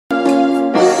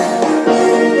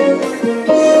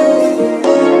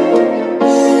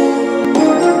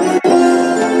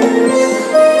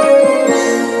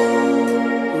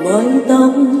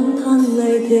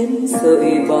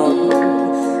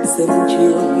Sân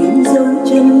trường in dấu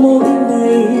chân mỗi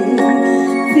ngày,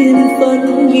 phiên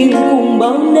phấn nghìn cùng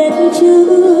bao nét chữ,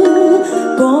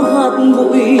 có hạt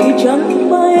bụi trắng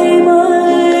bay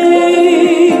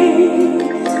bay.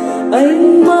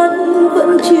 Ánh mắt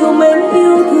vẫn chiều mến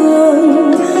yêu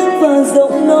thương, và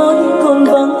giọng nói còn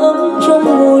vang ấm trong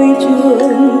ngôi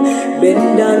trường. Bên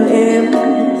đàn em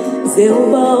reo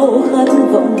bao khát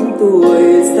vọng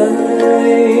tuổi xanh.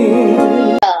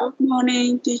 Good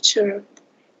morning, teacher.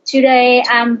 Today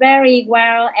I'm very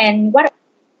well, and what?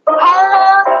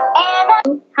 Hello, Anna.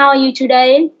 How are you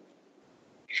today?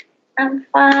 I'm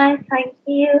fine, thank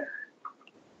you.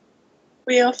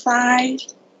 We are fine.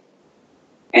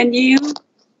 And you?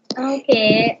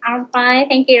 Okay, I'm fine,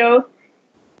 thank you.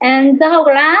 And the whole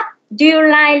class, do you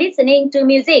like listening to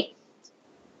music?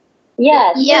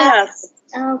 Yes. Yes.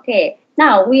 Okay,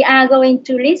 now we are going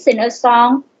to listen a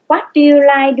song. What do you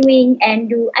like doing, and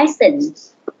do accent?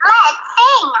 Let's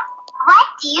sing. What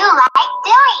do you like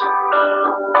doing?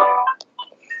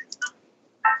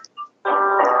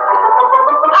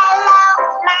 Hello,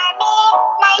 Mommy.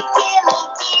 Nice to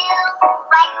meet you.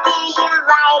 What do you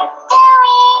like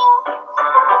doing?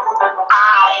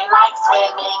 I like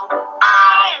swimming.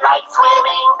 I like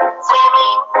swimming.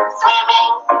 Swimming,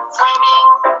 swimming, swimming.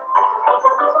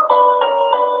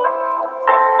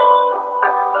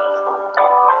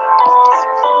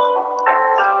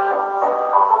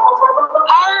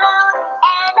 Hello,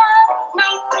 Anna.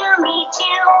 Nice to meet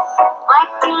you. What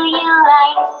do you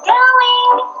like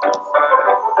doing?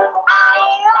 I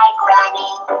like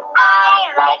running. I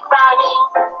like running.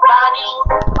 Running,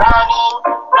 running,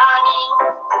 running.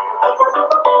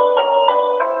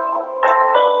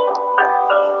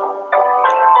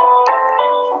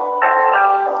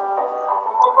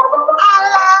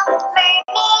 Hello,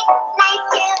 Mermaid. Nice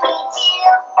to meet you.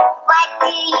 What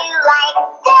do you like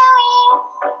doing?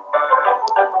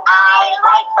 I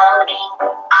like boating.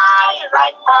 I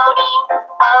like boating.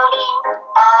 Boating,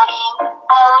 boating,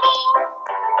 boating.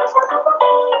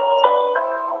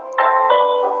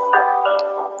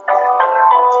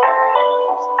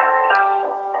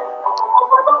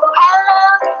 Hello,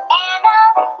 Anna.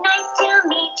 Nice to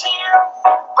meet you.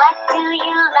 What do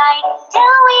you like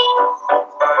doing?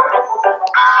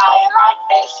 I like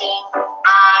fishing.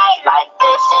 I like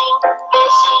fishing.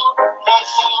 Fishing,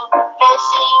 fishing,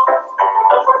 fishing.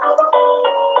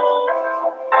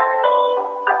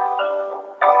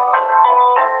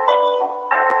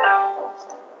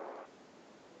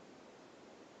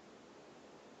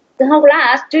 The whole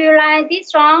class, do you like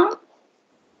this song?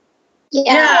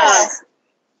 Yes.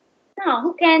 Now,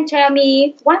 who can tell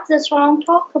me what the song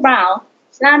talk about?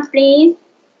 Lam, please.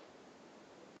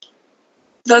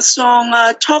 The song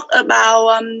talk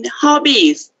about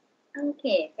hobbies.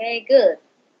 Okay, very good.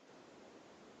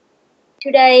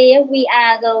 Today we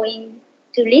are going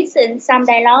to listen some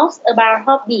dialogues about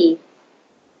hobby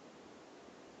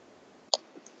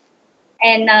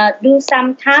and do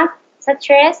some tasks such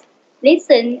as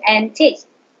listen and tick.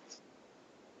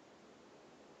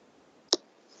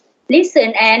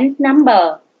 Listen and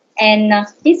number, and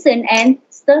listen and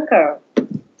circle.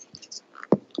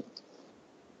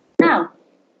 Now,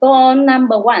 go on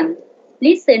number 1.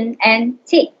 Listen and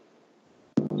tick.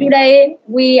 Today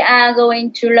we are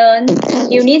going to learn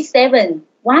Unit 7.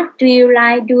 What do you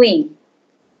like doing?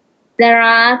 There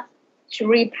are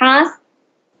 3 parts.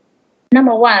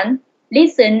 Number 1,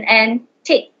 listen and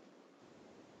tick.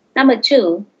 Number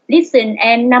 2, listen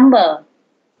and number.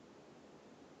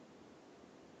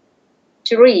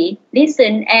 3,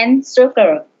 listen and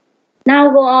circle.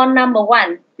 Now go on number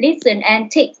 1, listen and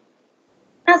tick.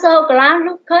 Now so class,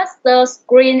 look at the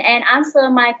screen and answer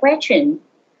my question.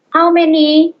 How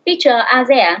many pictures are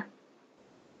there?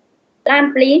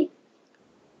 Lam, please.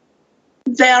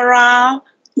 There are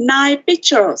 9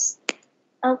 pictures.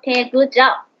 Okay, good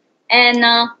job. And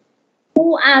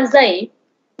who are they?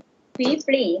 Please.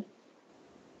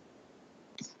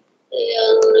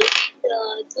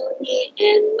 Tony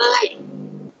and Mike.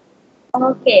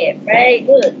 Okay, very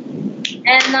good.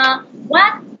 And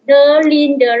what the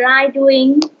Linda like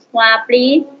doing? Hoa,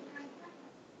 please.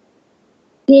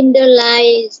 Linda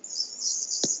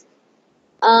likes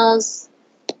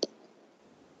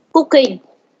cooking.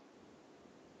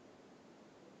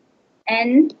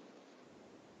 And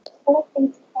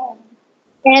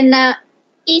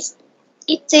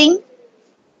Eating.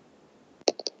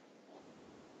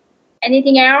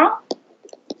 anything else?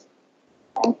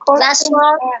 That's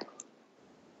all.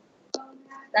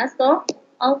 That's all.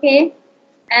 Okay.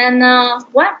 And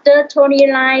what the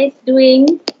Tony likes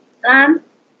doing, Lam?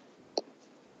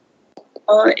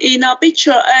 In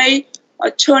picture A,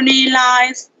 Tony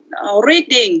likes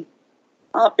reading.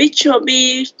 Picture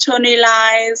B, Tony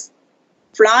likes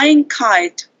flying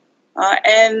kite.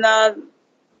 And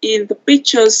in the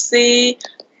picture C,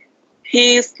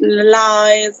 he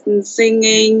likes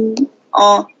singing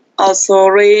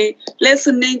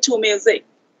listening to music.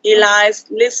 He likes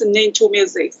listening to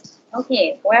music.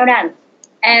 Okay, well done.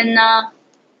 And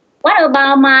what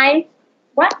about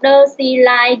what does he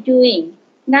like doing?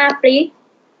 Nga, please.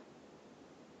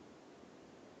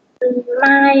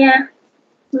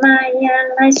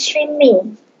 My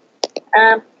swimming.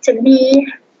 To me,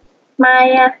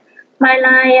 my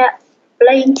like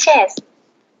playing chess.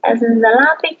 As in the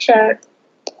last picture,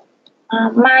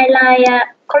 my like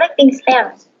collecting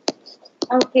stamps.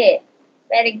 Okay,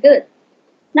 very good.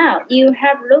 Now you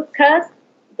have looked at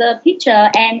the picture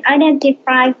and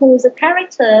identify who the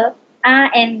character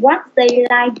are and what they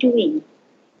like doing.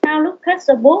 Now look at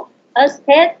the book at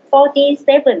page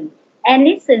 47 and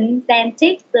listen and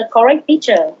take the correct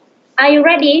picture. Are you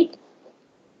ready?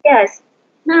 Yes.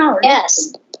 Now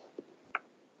Yes.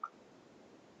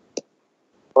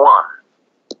 1.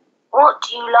 What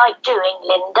do you like doing,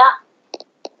 Linda?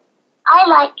 I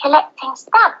like collecting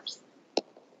stamps.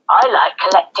 I like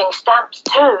collecting stamps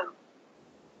too.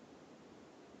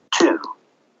 2.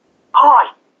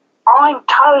 Hi, I'm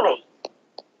Tony.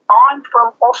 I'm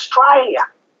from Australia.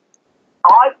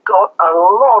 I've got a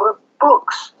lot of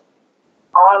books.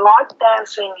 I like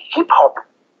dancing hip hop.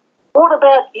 What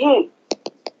about you?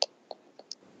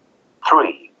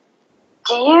 3.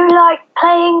 Do you like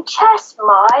playing chess,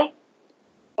 Mai?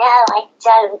 No, I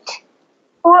don't.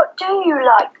 What do you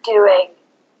like doing?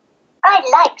 I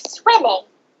like swimming.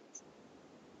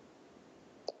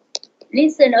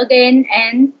 listen again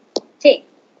and take.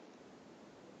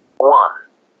 1.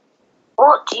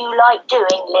 What do you like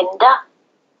doing, Linda?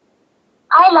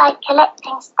 I like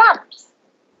collecting stamps.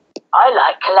 I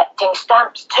like collecting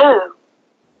stamps too.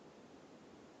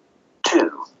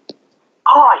 2.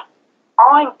 Hi,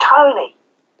 I'm Tony.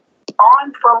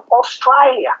 I'm from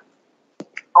Australia.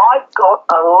 I've got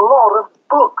a lot of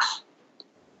books.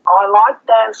 I like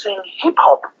dancing hip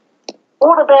hop.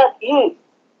 What about you?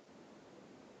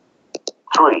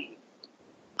 3.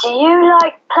 Do you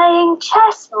like playing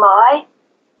chess, Mai?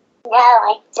 No,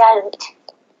 I don't.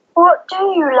 What do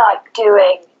you like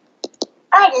doing?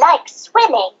 I like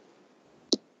swimming.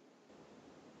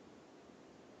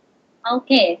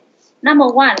 Okay. Number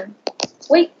 1.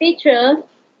 Which picture?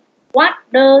 What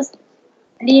does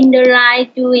Linda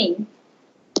like doing?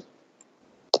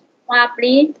 Hoa,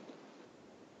 please.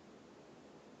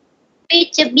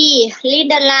 Picture B.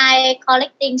 Linda like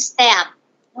collecting stamps.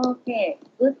 Okay,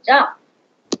 good job.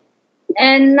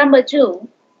 And number 2.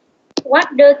 What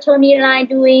does Tony like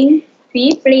doing?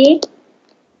 Thúy, please.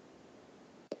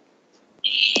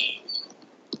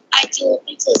 I think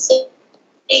picture C.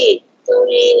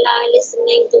 Tony like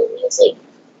listening to music.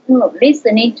 Oh,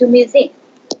 listening to music.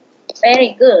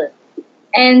 Very good.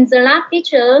 And the last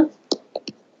picture.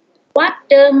 What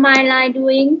does my like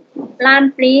doing?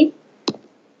 Lan, please.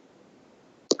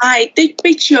 I take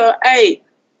picture A.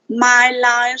 My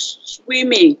like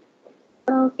swimming.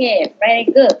 Okay, very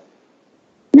good.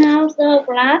 Now, the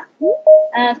class,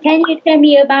 can you tell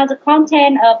me about the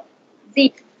content of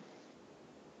this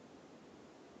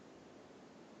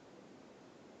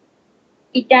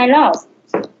dialogue?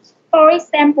 For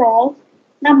example,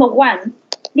 number 1,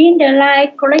 Linda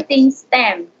like collecting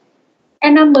stamps.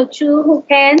 And number 2, who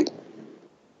can?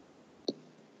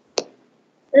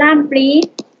 Lan, please.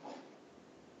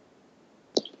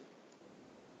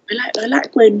 Ở lại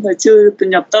quên vừa chưa từ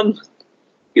nhập tâm.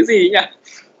 Cái gì nhỉ?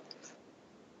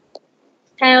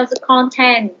 Tell the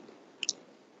content.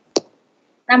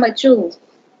 Number 2.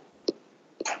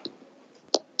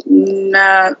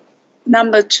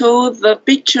 Number 2, the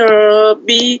picture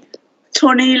B.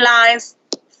 Tony likes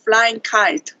flying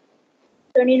kite.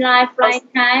 Tony like flying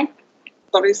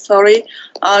kite. Sorry.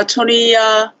 Tony,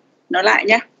 nói lại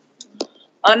nhé.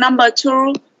 Number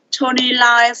 2, Tony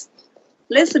likes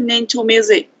listening to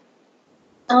music.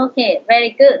 Okay, very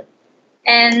good.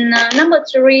 And number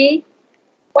 3,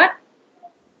 what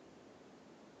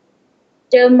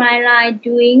does my like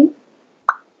doing?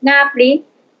 Nga, please.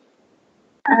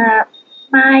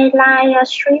 My like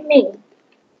streaming.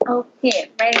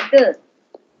 Okay, very good.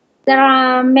 There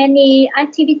are many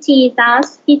activities that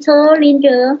Peter,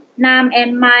 Linda, Nam,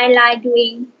 and my like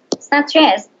doing, such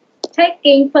as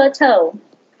taking photo,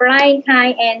 flying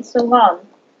kite, and so on.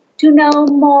 To know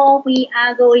more, we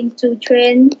are going to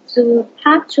train to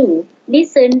part 2,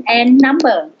 listen and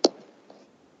number.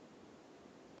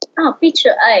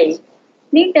 Picture A.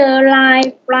 Linda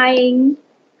like flying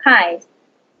kites.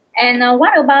 And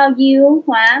what about you,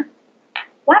 Hoa?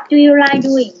 What do you like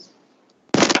doing?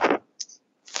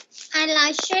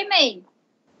 like swimming.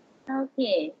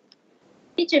 Okay.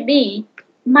 Picture B.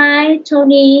 My,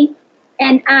 Tony,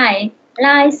 and I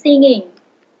like singing.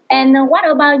 And what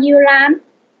about you, Lam?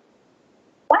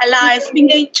 I like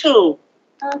singing too.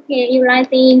 Okay, you like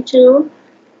singing too.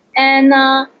 And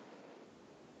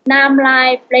Nam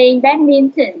like playing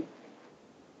badminton.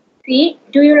 Pete,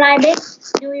 do you like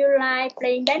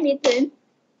playing badminton?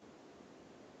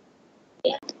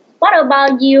 What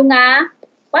about you, Nga?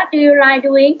 What do you like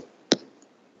doing?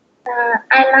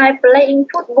 I like playing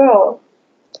football.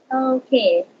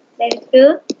 Okay, very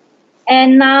good.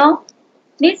 And now,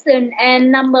 listen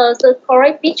and number the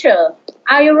correct picture.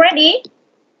 Are you ready?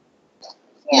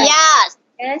 Yes.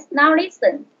 Yes, now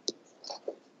listen.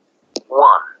 1.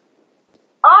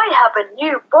 I have a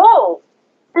new ball.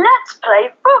 Let's play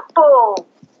football.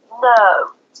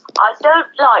 No, I don't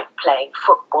like playing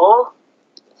football.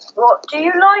 What do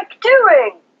you like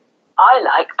doing? I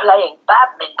like playing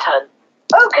badminton.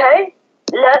 Okay,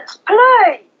 let's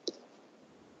play.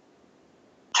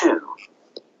 2.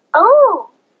 Oh,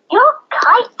 your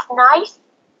kite's nice.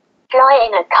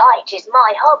 Flying a kite is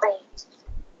my hobby.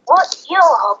 What's your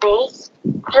hobby?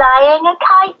 Flying a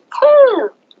kite too.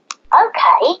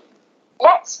 Okay,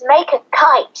 let's make a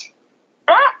kite.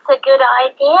 That's a good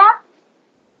idea.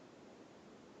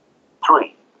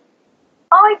 3.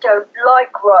 I don't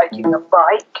like riding a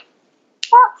bike.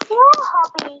 What's your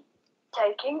hobby?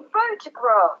 Taking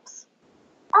photographs.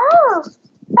 Oh,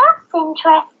 that's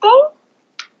interesting.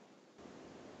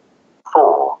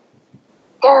 4.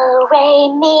 Do, re,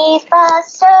 mi, fa,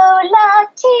 sol, la,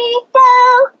 ti,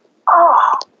 do.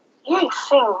 Oh, you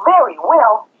sing very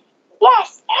well.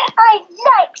 Yes, I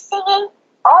like singing.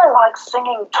 I like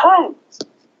singing too.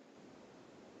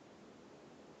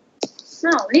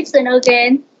 Now, listen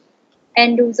again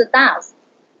and do the task.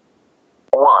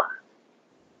 1.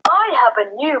 I have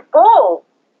a new ball.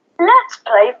 Let's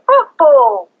play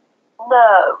football.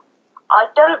 No, I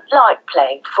don't like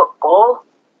playing football.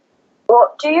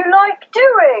 What do you like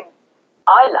doing?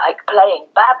 I like playing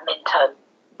badminton.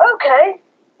 Okay,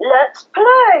 let's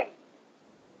play.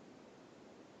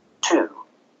 2.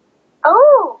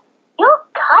 Oh, your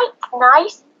kite's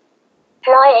nice.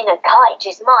 Flying a kite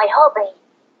is my hobby.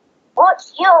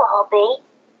 What's your hobby?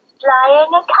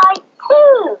 Flying a kite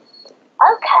too.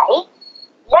 Okay,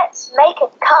 let's make a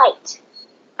kite.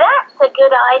 That's a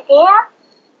good idea.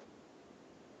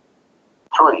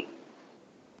 3.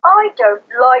 I don't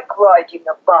like riding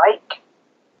a bike.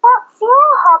 What's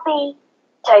your hobby?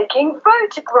 Taking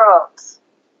photographs.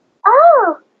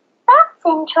 Oh, that's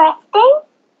interesting.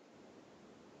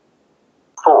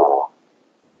 4.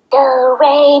 Do,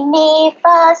 re, mi,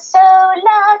 fa, sol,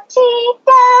 la, ti,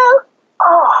 do.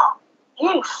 Oh,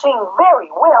 you sing very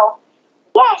well.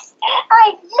 Yes,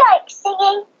 I like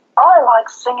singing. I like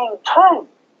singing too.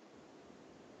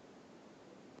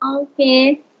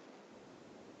 Okay.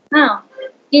 Now,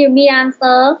 give me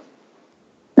answer.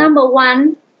 Number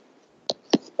 1.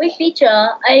 Which picture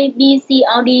A, B, C,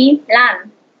 or D?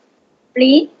 Lan.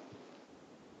 Please.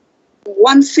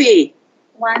 1C.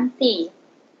 1C.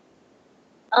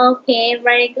 Okay,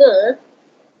 very good.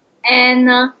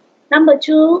 And number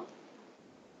 2.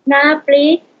 Now,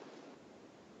 please.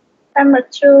 Number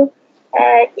 2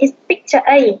 is picture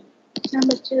A.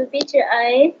 Number 2, picture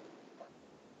A.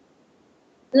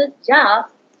 Good job.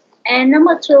 And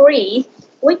number 3,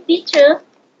 which picture?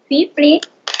 Please.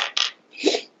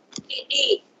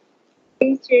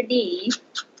 Picture D.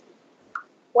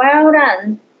 Well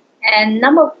done. And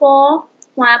number 4,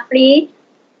 Hoa, please.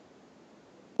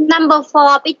 Number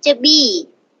 4, picture B.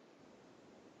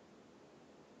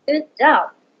 Good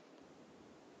job.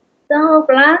 So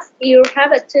class, you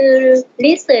have to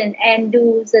listen and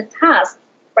do the task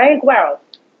very well.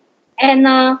 And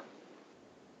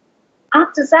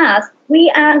after that, we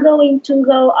are going to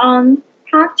go on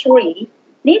part 3.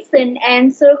 Listen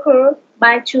and circle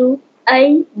by 2,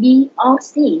 A, B, or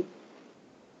C.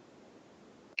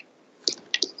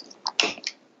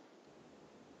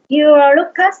 You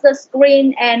look at the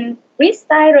screen and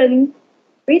recite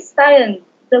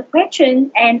the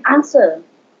question and answer.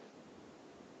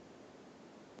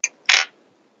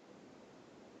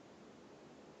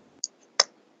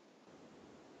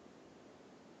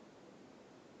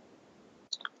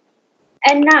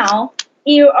 And now,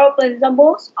 you open the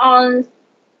books on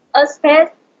page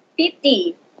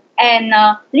 50 and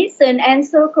listen and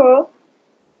circle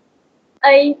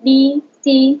A, B,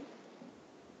 C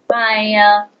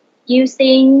by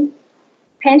using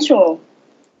pencil.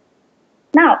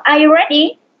 Now, are you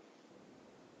ready?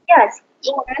 Yes.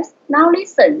 Yes. Now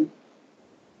listen.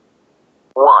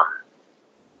 1.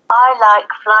 I like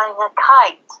flying a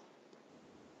kite.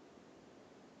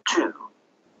 2.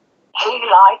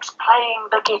 likes playing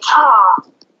the guitar.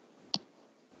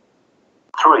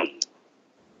 3.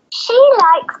 She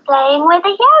likes playing with a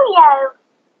yo-yo.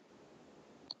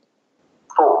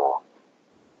 4.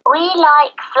 We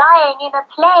like flying in a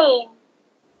plane.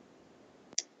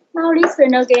 Now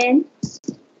listen again.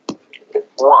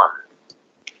 1.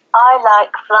 I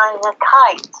like flying a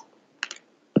kite.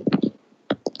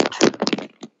 2.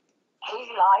 He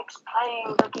likes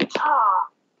playing the guitar.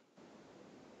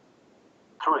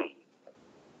 3.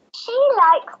 She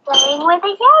likes playing with a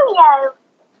yo-yo.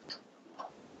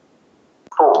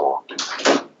 4.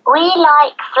 We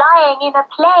like flying in a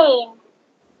plane.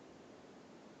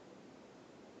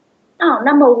 Now,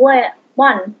 number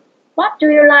 1. What do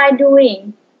you like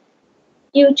doing?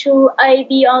 You choose A,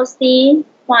 B, or C.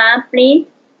 One, please.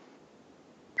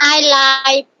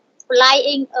 I like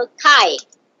flying a kite.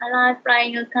 I like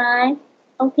flying a kite.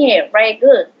 Okay, very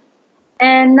good.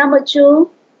 And number 2.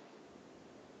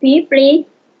 B, please.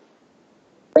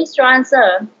 Which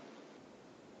answer?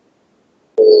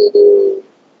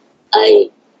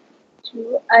 A.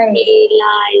 Choose A. He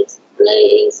likes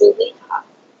playing the guitar.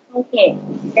 Okay,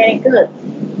 very good.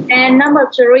 And number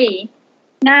 3.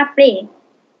 Now, please.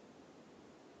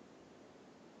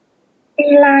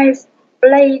 He likes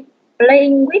playing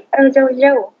with a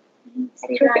yo-yo.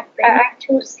 I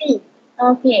choose C.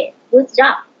 Okay, good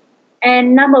job.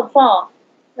 And number 4.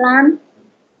 Lan.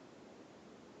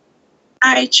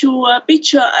 I choose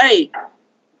picture A.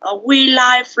 We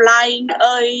like flying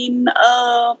in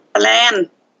a plane.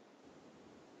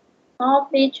 No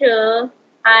picture.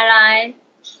 I like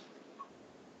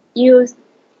use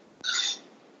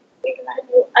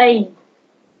A.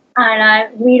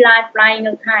 We like flying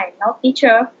a kite. No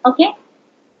picture. Okay?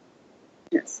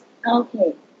 Yes.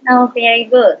 Okay. Now very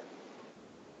good.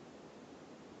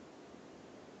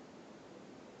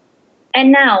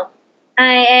 And now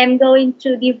I am going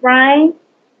to divide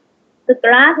the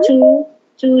class to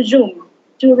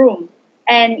room,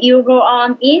 and you go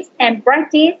on it and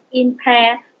practice in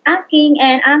pair, asking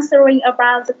and answering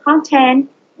about the content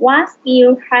what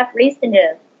you have listened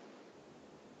to.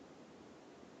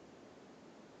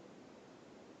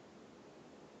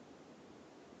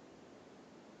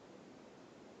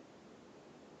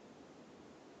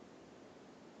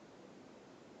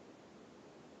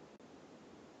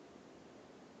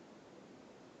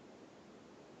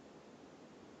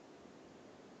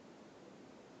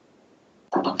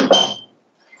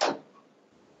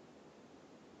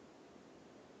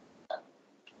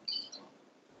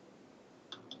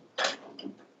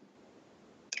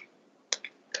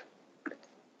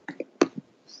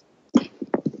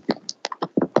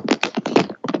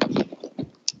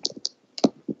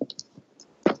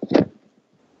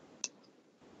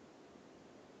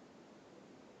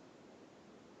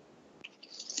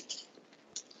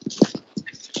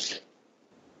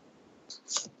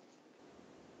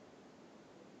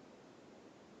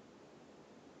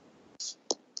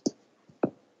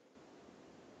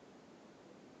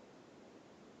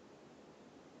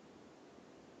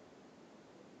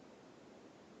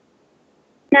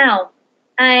 Now,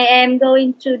 I am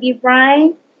going to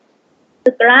divide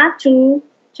the class to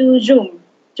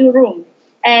room,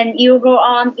 and you go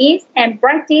on it and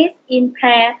practice in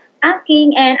pair,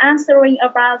 asking and answering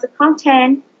about the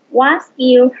content what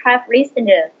you have listened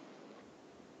to.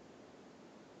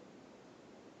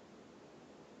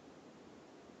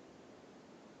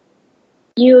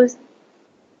 Use.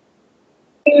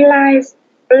 He likes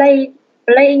playing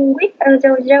with a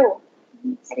yo-yo.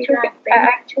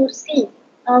 I choose C.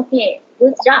 Okay,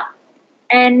 good job.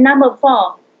 And number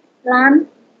 4, Lan.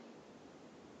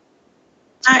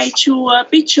 I choose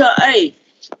picture A.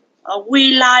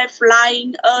 We like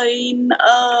flying in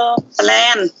a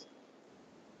plane.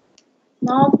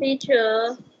 No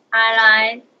picture.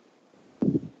 I like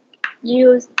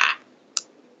use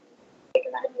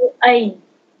A.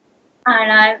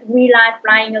 We like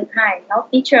flying a kite. No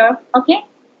picture. Okay?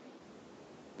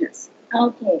 Yes.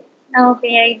 Okay. Now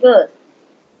very good.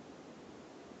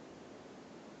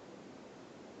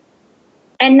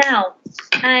 And now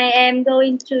I am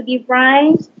going to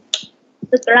divide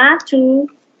the class to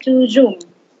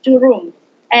room,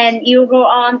 and you go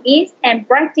on it and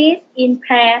practice in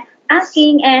pair,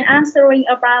 asking and answering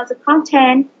about the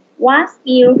content what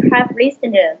you have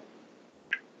listened to.